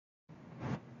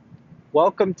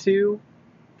Welcome to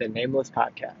the Nameless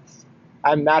Podcast.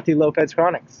 I'm Matthew Lopez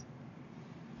Chronics.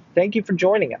 Thank you for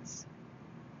joining us.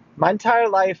 My entire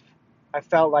life, I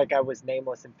felt like I was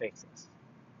nameless and faceless.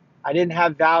 I didn't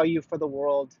have value for the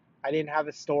world. I didn't have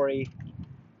a story.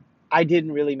 I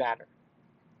didn't really matter.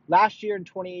 Last year in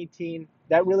 2018,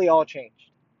 that really all changed.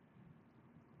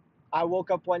 I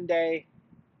woke up one day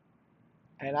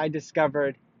and I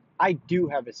discovered I do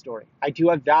have a story. I do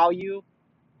have value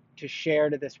to share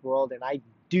to this world, and I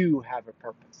do have a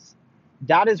purpose.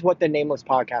 That is what the Nameless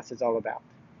Podcast is all about.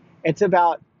 It's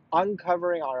about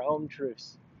uncovering our own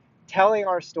truths, telling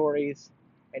our stories,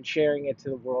 and sharing it to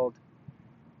the world,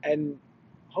 and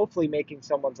hopefully making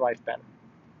someone's life better.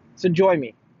 So join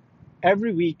me.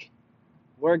 Every week,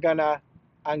 we're gonna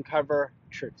uncover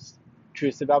truths.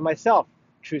 Truths about myself,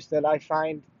 truths that I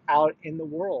find out in the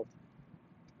world,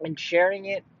 and sharing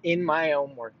it in my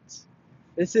own words.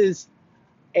 This is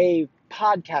a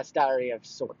podcast diary of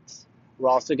sorts. We're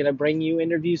also going to bring you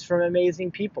interviews from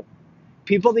amazing people.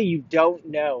 People that you don't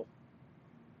know.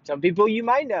 Some people you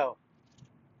might know.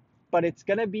 But it's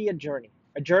going to be a journey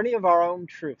of our own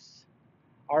truths,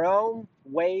 our own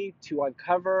way to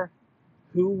uncover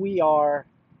who we are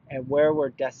and where we're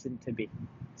destined to be.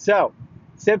 So,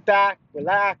 sit back,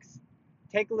 relax,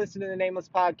 take a listen to the Nameless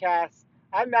Podcast.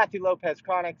 I'm Matthew Lopez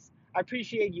Chronics. I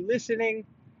appreciate you listening.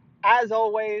 As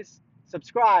always,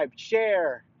 subscribe,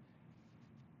 share,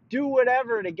 do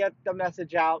whatever to get the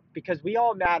message out, because we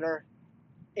all matter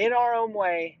in our own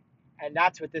way, and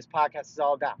that's what this podcast is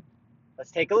all about. Let's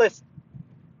take a listen.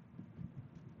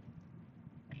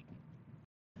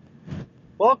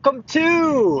 Welcome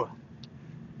to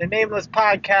the Nameless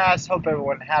Podcast. Hope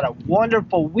everyone had a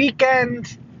wonderful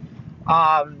weekend.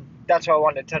 That's what I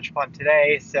wanted to touch upon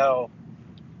today, so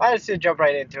I just jump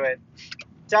right into it.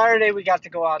 Saturday, we got to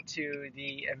go out to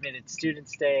the Admitted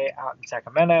Students Day out in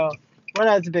Sacramento. Well,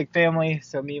 that's a big family,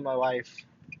 so me and my wife,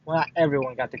 well, not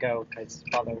everyone got to go because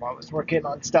father-in-law was working.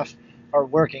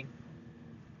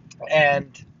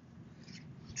 And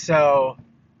so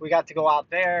we got to go out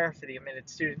there for the Admitted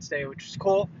Students Day, which was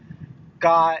cool.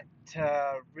 Got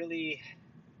to really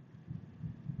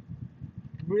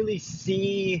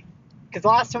see, because the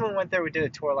last time we went there, we did a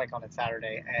tour like on a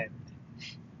Saturday, and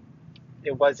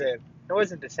it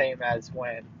wasn't the same as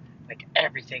when like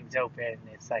everything's open.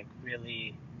 It's like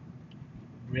really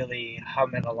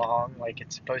humming along like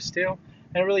it's supposed to, and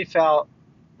it really felt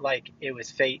like it was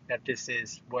fate that this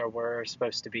is where we're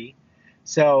supposed to be.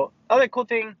 So other cool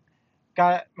thing,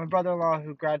 got my brother-in-law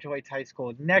who graduates high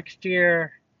school next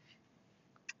year.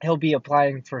 He'll be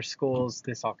applying for schools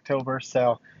this October,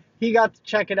 so he got to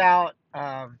check it out.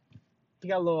 He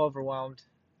got a little overwhelmed,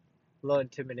 a little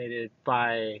intimidated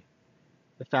by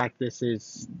the fact this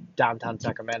is downtown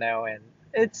Sacramento, and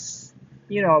it's,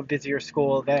 a busier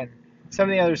school than some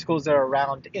of the other schools that are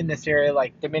around in this area,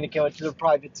 like Dominican, which is a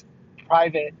private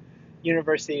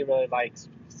university, really likes.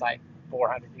 It's like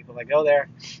 400 people that go there.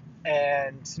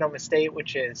 And Sonoma State,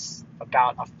 which is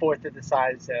about a fourth of the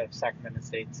size of Sacramento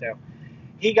State. So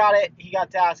he got it. He got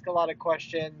to ask a lot of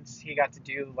questions. He got to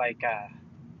do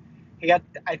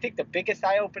I think the biggest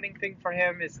eye-opening thing for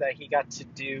him is that he got to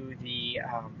do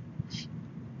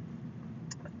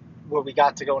where we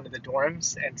got to go into the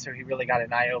dorms, and so he really got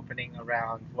an eye-opening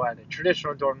around what a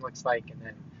traditional dorm looks like, and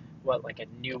then what like a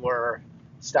newer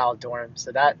style dorm.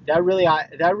 So that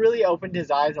really opened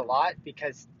his eyes a lot,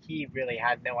 because he really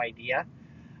had no idea,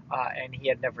 and he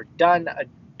had never done a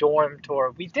dorm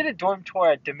tour. We did a dorm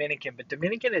tour at Dominican, but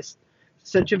Dominican is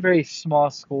such a very small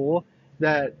school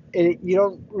that you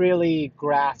don't really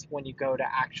grasp when you go to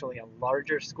actually a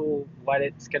larger school what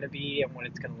it's going to be and what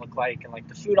it's going to look like, and like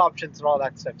the food options and all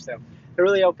that stuff. So it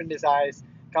really opened his eyes,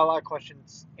 got a lot of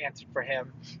questions answered for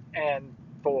him, and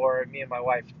for me and my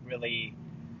wife, really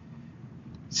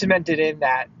cemented in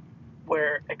that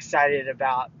we're excited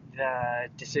about the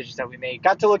decisions that we made.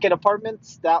 Got to look at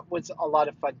apartments. That was a lot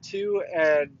of fun too.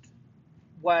 And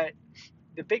what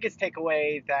the biggest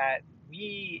takeaway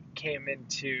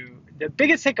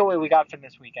we got from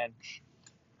this weekend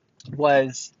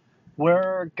was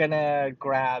she's gonna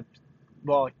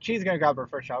grab her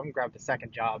first job. I'm gonna grab the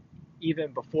second job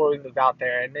even before we move out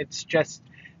there. And it's just,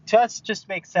 to us, just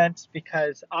makes sense,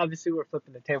 because obviously we're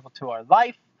flipping the table to our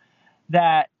life,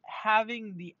 that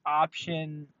having the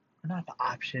option, not the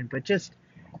option, but just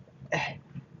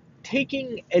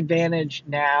taking advantage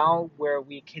now where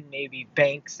we can maybe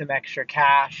bank some extra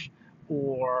cash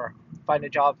or find a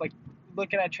job, like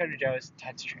looking at Trader Joe's,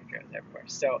 tons of Trader Joe's everywhere.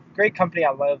 So great company.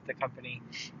 I love the company,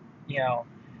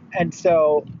 and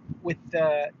so with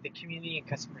the community and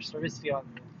customer service feel,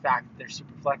 and the fact that they're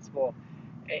super flexible,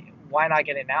 why not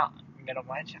get it now? minimum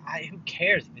wage. Who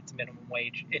cares if it's minimum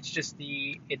wage? It's just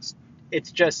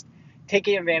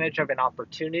taking advantage of an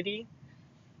opportunity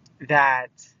that,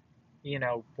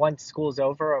 once school's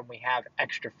over and we have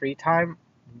extra free time,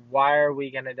 why are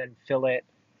we going to then fill it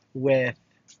with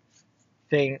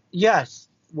yes,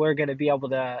 we're going to be able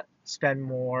to spend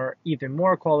even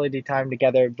more quality time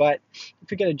together. But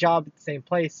if we get a job at the same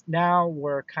place, now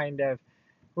we're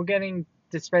getting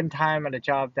to spend time at a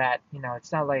job that,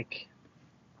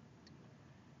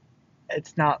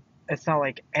 it's not, it's not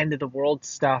like end of the world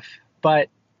stuff, but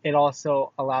it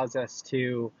also allows us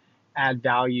to add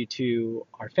value to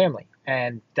our family.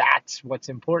 And that's what's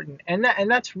important. And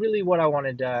that's really what I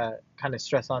wanted to kind of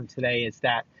stress on today is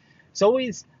that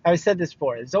I've said this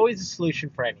before, there's always a solution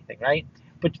for anything, right?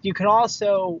 But you can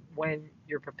also, when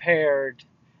you're prepared,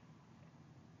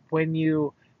 when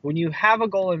you have a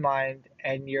goal in mind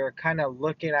and you're kind of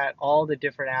looking at all the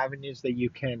different avenues that you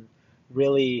can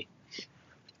really,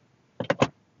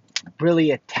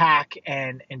 really attack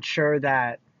and ensure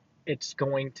that it's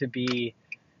going to be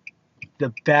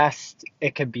the best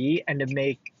it could be and to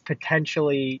make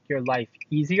potentially your life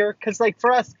easier. Because, like,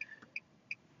 for us,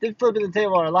 this flipping the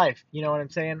table of our life, you know what I'm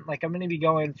saying? Like, I'm going to be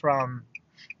going from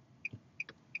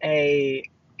a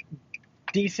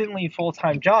decently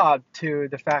full-time job to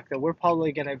the fact that we're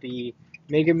probably going to be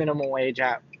making minimum wage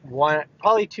at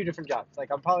probably two different jobs. Like,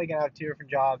 I'm probably going to have two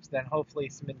different jobs, then hopefully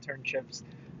some internships,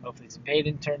 hopefully some paid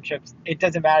internships. It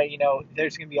doesn't matter,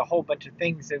 there's going to be a whole bunch of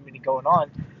things that are going to be going on.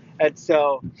 And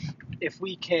so if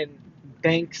we can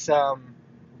bank some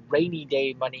rainy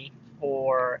day money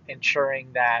for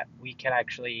ensuring that we can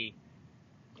actually,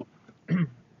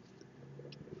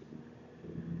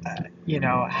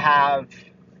 have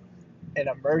an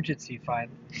emergency fund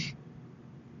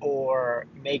or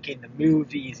making the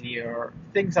move easier, or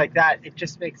things like that, it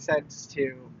just makes sense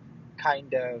to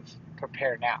kind of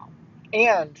prepare now.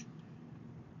 And,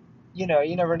 you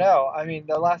never know. I mean,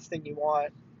 the last thing you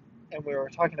want, and we were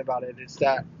talking about it, is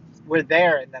that we're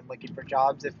there and then looking for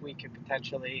jobs. If we could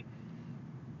potentially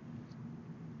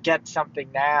get something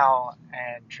now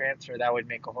and transfer, that would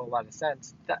make a whole lot of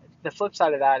sense. The flip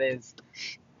side of that is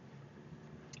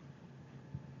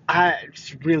I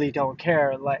just really don't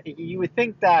care. Like, you would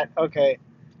think that, okay,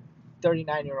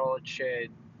 39-year-old should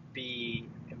be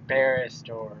embarrassed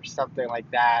or something like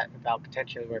that about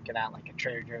potentially working out like a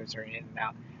Trader Joe's or an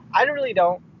In-N-Out. I really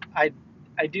don't. I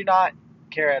do not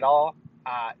care at all.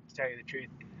 To tell you the truth,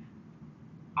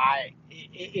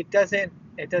 it doesn't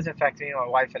affect me. My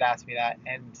wife had asked me that,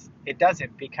 and it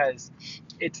doesn't, because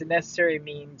it's a necessary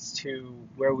means to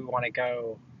where we want to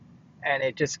go, and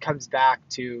it just comes back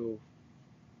to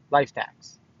life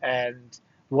tax and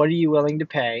what are you willing to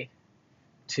pay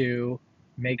to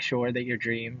make sure that your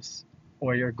dreams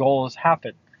or your goals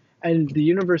happen. And the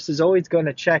universe is always going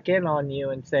to check in on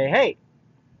you and say, hey,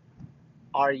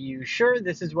 are you sure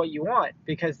this is what you want?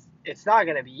 Because it's not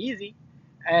going to be easy.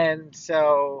 And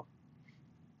so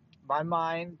my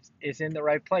mind is in the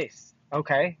right place.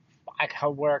 Okay, I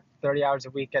can work 30 hours a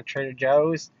week at Trader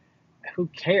Joe's. Who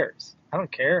cares? I don't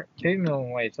care. Pay me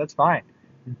minimum wage. That's fine.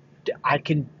 I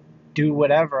can do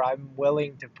whatever. I'm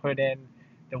willing to put in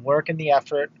the work and the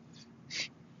effort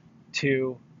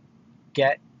to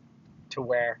get to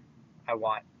where I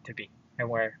want to be and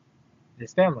where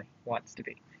this family wants to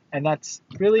be. And that's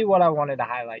really what I wanted to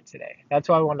highlight today. That's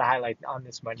what I wanted to highlight on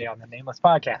this Monday on the Nameless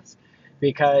Podcast,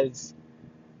 because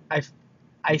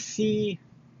I see,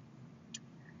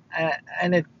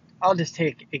 and I'll just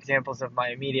take examples of my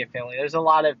immediate family. There's a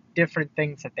lot of different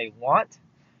things that they want,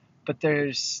 but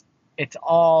it's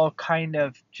all kind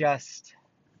of just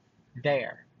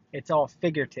there. It's all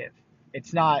figurative.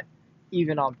 It's not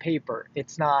even on paper.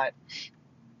 It's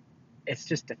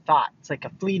just a thought. It's like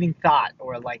a fleeting thought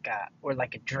or like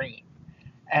a dream.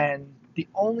 And the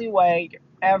only way you're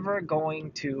ever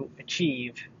going to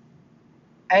achieve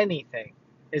anything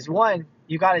is, one,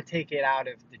 you got to take it out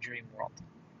of the dream world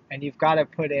and you've got to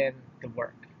put in the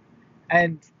work.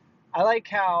 And I like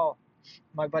how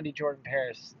my buddy Jordan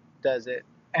Paris does it.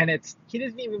 And he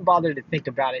doesn't even bother to think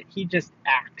about it. He just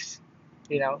acts.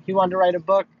 He wanted to write a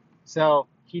book, so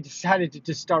he decided to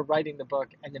just start writing the book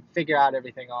and then figure out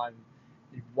everything on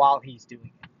while he's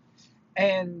doing it.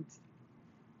 And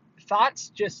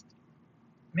thoughts are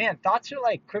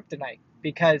like kryptonite,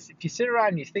 because if you sit around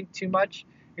and you think too much,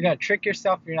 you're going to trick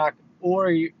yourself. You're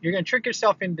going to trick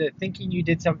yourself into thinking you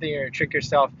did something, or you're going to trick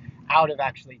yourself out of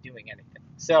actually doing anything.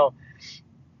 So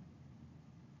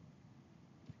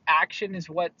action is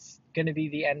what's going to be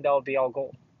the end all be all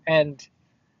goal. And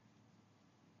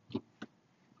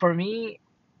for me,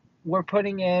 we're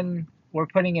putting in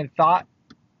thought,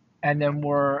 and then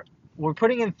we're we're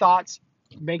putting in thoughts,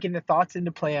 making the thoughts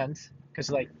into plans, because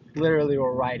like literally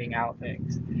we're writing out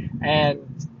things,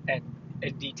 and and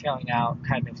detailing out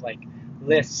kind of like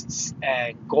lists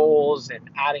and goals and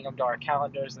adding them to our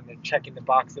calendars and then checking the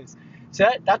boxes. So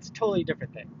that's a totally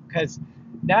different thing, because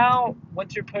now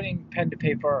once you're putting pen to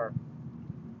paper or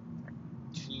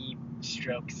key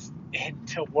strokes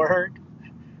into Word,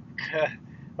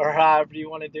 or however you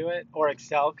want to do it, or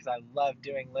Excel, because I love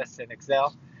doing lists in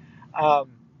Excel.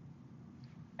 Um,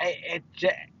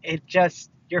 it just,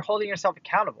 you're holding yourself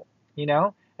accountable, you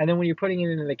know. And then when you're putting it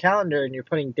into the calendar and you're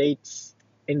putting dates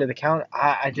into the calendar,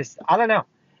 I don't know.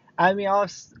 I mean,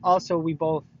 also we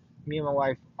both, me and my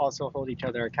wife, also hold each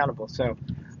other accountable. So,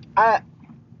 I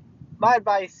my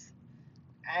advice,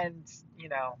 and you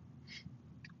know,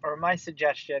 or my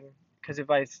suggestion, because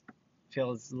advice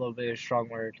feels a little bit of a strong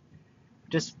word.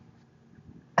 Just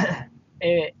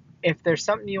if there's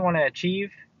something you want to achieve,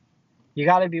 you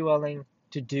got to be willing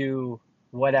to do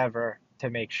whatever to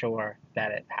make sure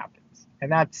that it happens.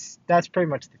 And that's pretty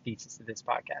much the thesis of this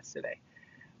podcast today.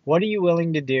 What are you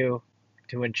willing to do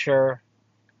to ensure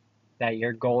that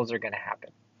your goals are going to happen?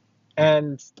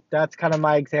 And that's kind of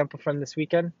my example from this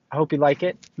weekend. I hope you like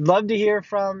it. Love to hear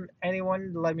from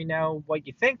anyone. Let me know what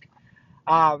you think.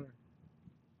 Um,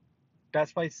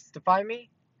 Best place to find me,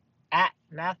 at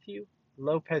Matthew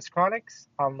Lopez Chronics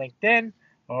on LinkedIn,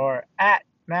 or at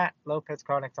Matt Lopez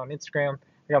Chronics on Instagram.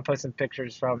 I got to post some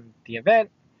pictures from the event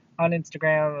on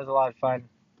Instagram. It was a lot of fun.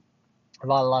 A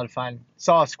lot of fun.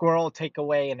 Saw a squirrel take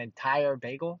away an entire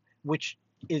bagel, which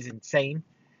is insane.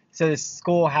 So this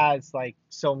school has like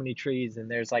so many trees,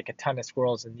 and there's like a ton of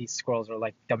squirrels, and these squirrels are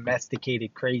like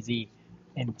domesticated, crazy,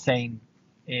 insane.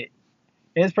 It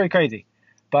is pretty crazy.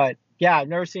 But yeah, I've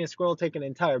never seen a squirrel take an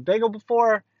entire bagel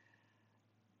before.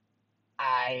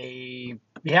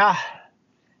 Yeah,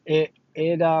 it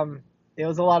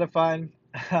was a lot of fun.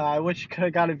 I wish I could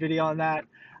have got a video on that.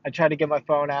 I tried to get my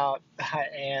phone out,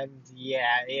 and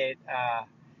yeah, it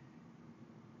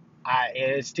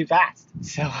was too fast,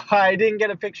 so I didn't get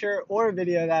a picture or a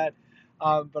video of that.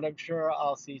 But I'm sure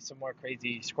I'll see some more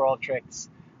crazy squirrel tricks.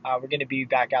 We're going to be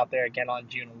back out there again on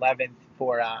June 11th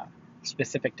for a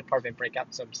specific department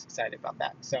breakout, so I'm just excited about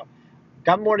that. So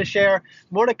got more to share,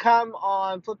 more to come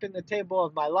on flipping the table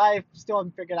of my life. Still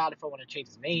haven't figured out if I want to change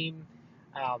his name,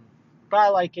 but I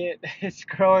like it. It's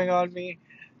growing on me.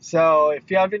 So if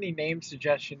you have any name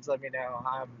suggestions, let me know.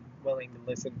 I'm willing to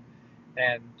listen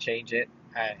and change it.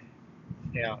 If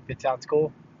it sounds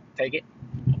cool, take it.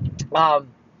 Um,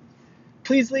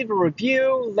 Please leave a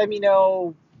review. Let me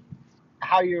know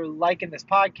how you're liking this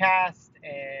podcast,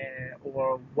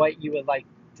 or what you would like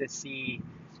to see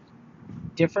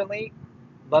differently.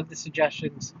 Love the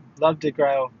suggestions. Love to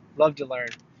grow. Love to learn.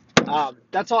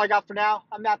 That's all I got for now.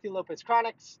 I'm Matthew Lopez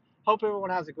Chronics. Hope everyone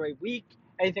has a great week.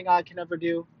 Anything I can ever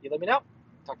do, you let me know.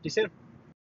 Talk to you soon.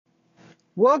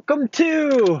 Welcome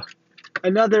to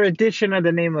another edition of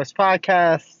the Nameless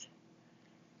Podcast.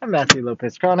 I'm Matthew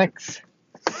Lopez Chronics.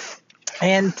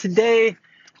 And today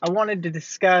I wanted to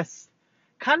discuss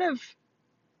we'll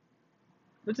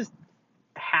just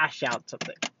hash out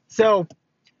something. So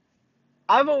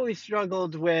I've always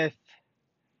struggled with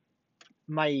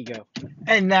my ego,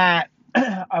 and that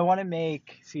I want to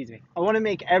make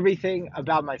everything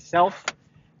about myself,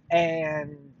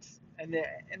 and and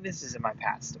this is in my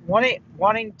past.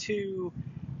 Wanting to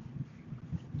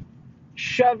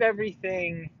shove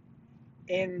everything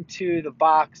into the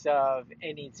box of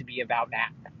it needs to be about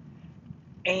Matt.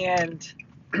 And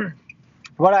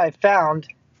what I found,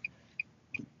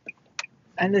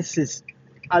 and this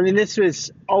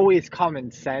was always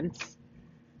common sense,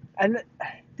 and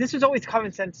this was always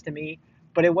common sense to me,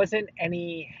 but it wasn't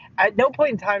at no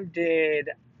point in time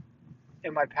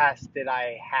in my past did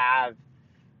I have,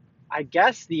 I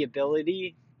guess, the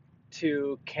ability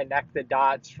to connect the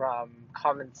dots from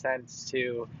common sense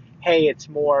to, hey, it's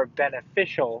more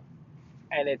beneficial,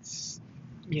 and it's,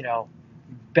 you know,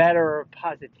 better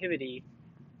positivity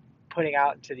putting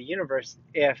out into the universe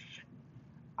if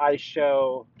I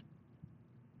show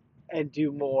and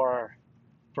do more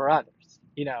for others.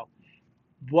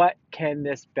 What can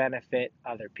this benefit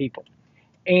other people?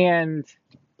 And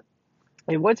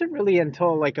it wasn't really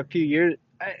until like a few years,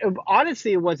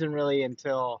 honestly, it wasn't really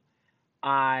until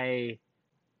I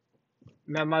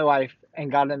met my wife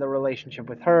and got in the relationship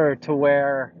with her, to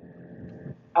where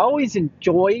I always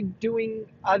enjoyed doing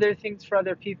other things for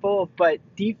other people, but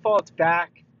defaults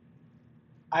back,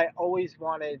 I always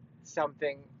wanted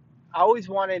something, I always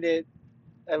wanted it,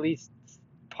 at least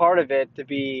part of it, to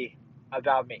be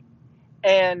about me.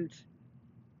 And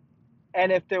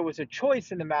if there was a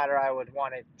choice in the matter, I would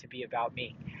want it to be about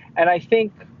me. And I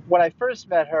think when I first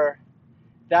met her,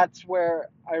 that's where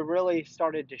I really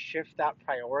started to shift that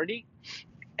priority.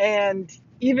 And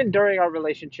even during our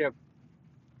relationship,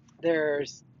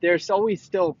 there's always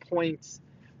still points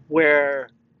where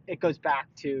it goes back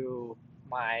to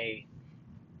my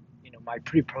my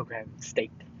pre-programmed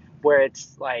state where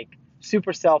it's like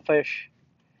super selfish.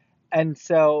 And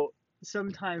so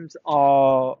sometimes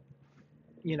I'll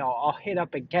hit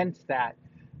up against that.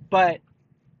 But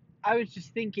I was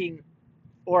just thinking,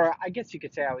 or I guess you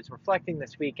could say I was reflecting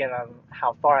this weekend on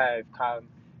how far I've come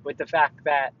with the fact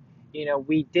that,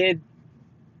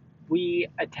 we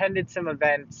attended some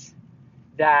events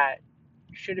that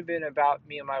should have been about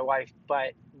me and my wife,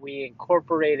 but we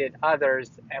incorporated others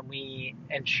and we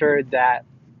ensured that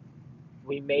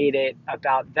we made it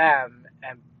about them,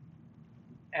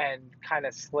 and kind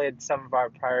of slid some of our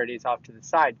priorities off to the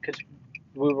side because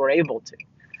we were able to.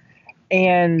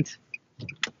 And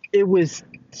it was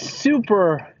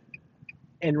super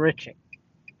enriching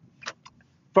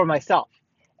for myself.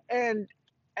 And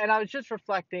I was just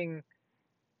reflecting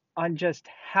on just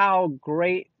how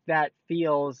great that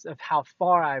feels of how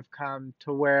far I've come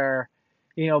to where,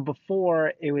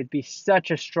 before it would be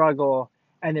such a struggle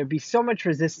and there'd be so much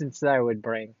resistance that I would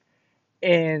bring.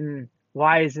 And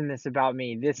why isn't this about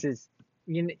me? This is,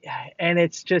 you know, and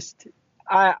it's just,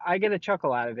 I get a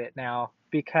chuckle out of it now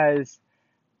because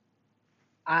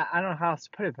I don't know how else to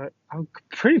put it, but I'm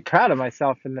pretty proud of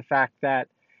myself in the fact that,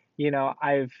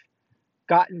 I've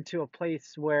gotten to a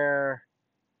place where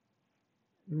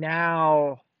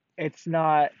now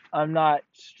I'm not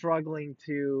struggling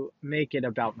to make it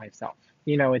about myself.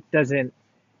 It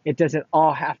doesn't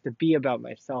all have to be about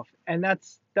myself. And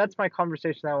that's my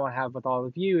conversation I want to have with all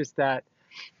of you, is that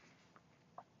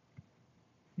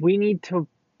we need to,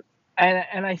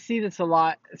 and I see this a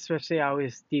lot, especially I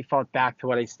always default back to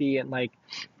what I see in like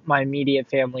my immediate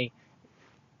family.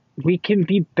 We can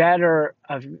be better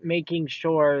of making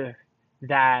sure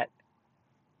that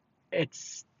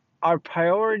it's our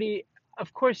priority.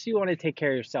 Of course you want to take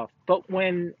care of yourself, but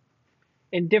when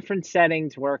in different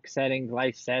settings, work settings,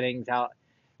 life settings, out,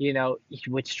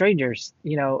 with strangers,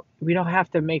 we don't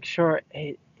have to make sure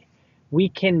we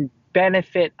can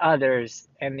benefit others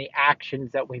and the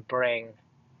actions that we bring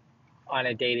on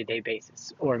a day-to-day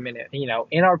basis or a minute,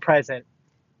 in our present.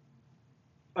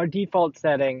 Our default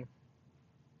setting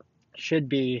should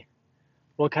be,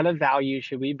 what kind of value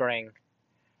should we bring,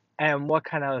 and what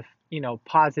kind of,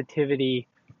 positivity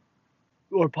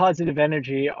or positive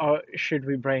energy should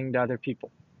we bring to other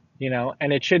people,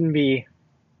 and it shouldn't be.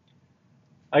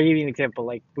 I'll give you an example.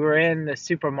 Like, we're in the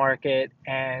supermarket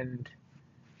and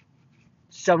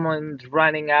someone's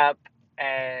running up,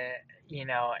 and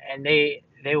and they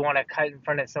want to cut in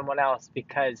front of someone else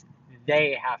because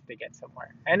they have to get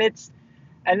somewhere. And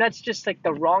that's just like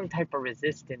the wrong type of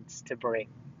resistance to bring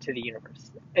to the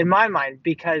universe in my mind,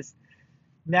 because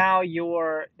now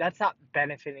that's not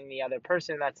benefiting the other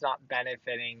person, that's not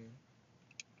benefiting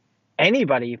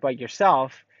anybody but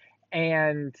yourself.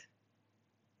 And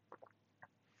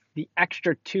the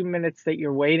extra 2 minutes that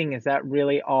you're waiting, is that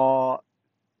really all,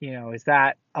 is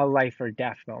that a life or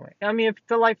death moment? I mean, if it's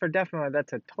a life or death moment,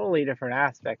 that's a totally different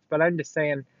aspect. But I'm just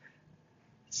saying,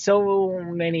 so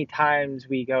many times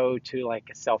we go to like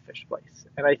a selfish place.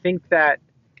 And I think that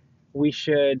we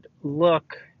should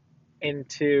look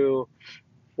into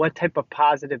what type of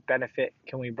positive benefit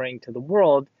can we bring to the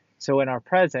world. So in our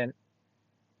present,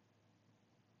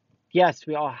 yes,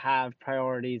 we all have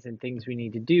priorities and things we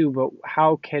need to do, but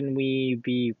how can we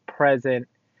be present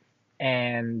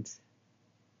and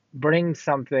bring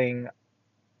something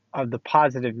of the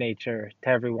positive nature to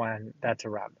everyone that's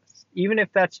around us? Even if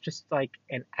that's just like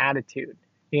you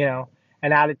know,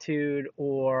 an attitude,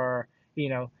 or,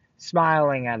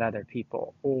 smiling at other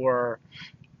people, or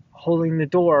holding the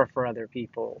door for other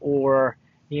people, or,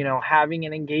 having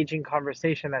an engaging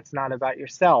conversation that's not about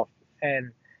yourself,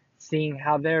 and seeing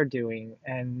how they're doing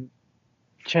and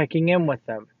checking in with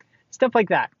them. Stuff like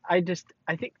that. I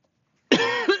think,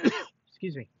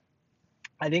 excuse me,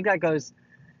 I think that goes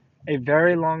a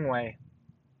very long way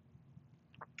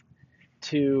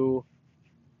to,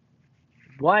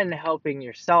 one, helping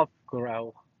yourself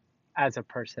grow as a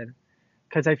person.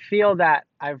 Because I feel that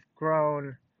I've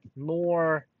grown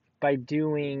more by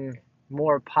doing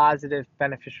more positive,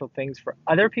 beneficial things for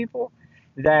other people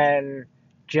than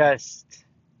just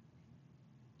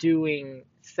doing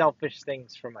selfish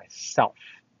things for myself,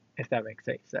 if that makes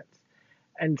any sense.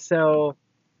 And so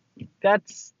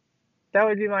that's that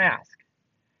would be my ask.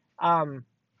 Um,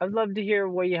 I'd love to hear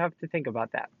what you have to think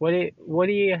about that. What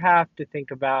do you have to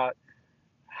think about?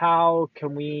 How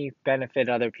can we benefit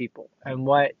other people, and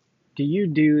what do you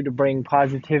do to bring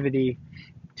positivity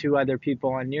to other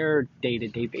people on your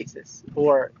day-to-day basis?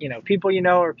 Or, people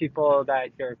or people that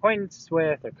you're acquaintances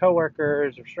with, or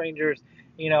coworkers, or strangers.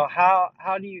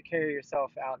 How do you carry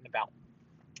yourself out and about?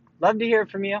 Love to hear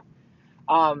from you.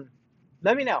 Um,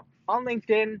 Let me know on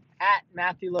LinkedIn at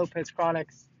Matthew Lopez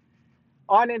Chronics,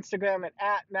 on Instagram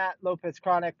at Matt Lopez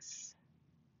Chronics.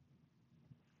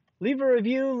 Leave a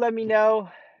review. Let me know.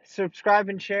 Subscribe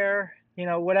and share.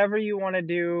 Whatever you want to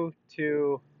do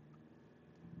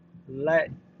let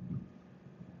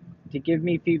to give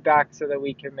me feedback so that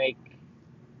we can make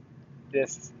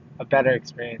this a better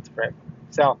experience for everyone.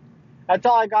 So that's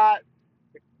all I got.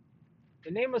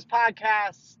 The Nameless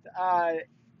Podcast,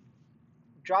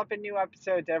 dropping new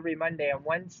episodes every Monday and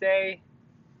Wednesday.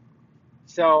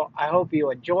 So I hope you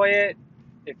enjoy it.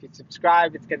 If you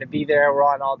subscribe, it's going to be there. I'm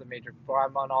on all the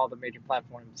major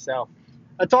platforms. So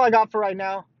that's all I got for right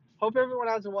now. Hope everyone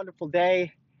has a wonderful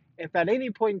day. If at any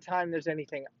point in time there's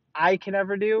anything I can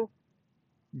ever do,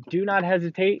 do not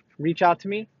hesitate. Reach out to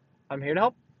me. I'm here to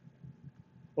help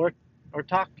or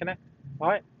talk, connect. All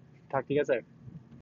right. Talk to you guys later.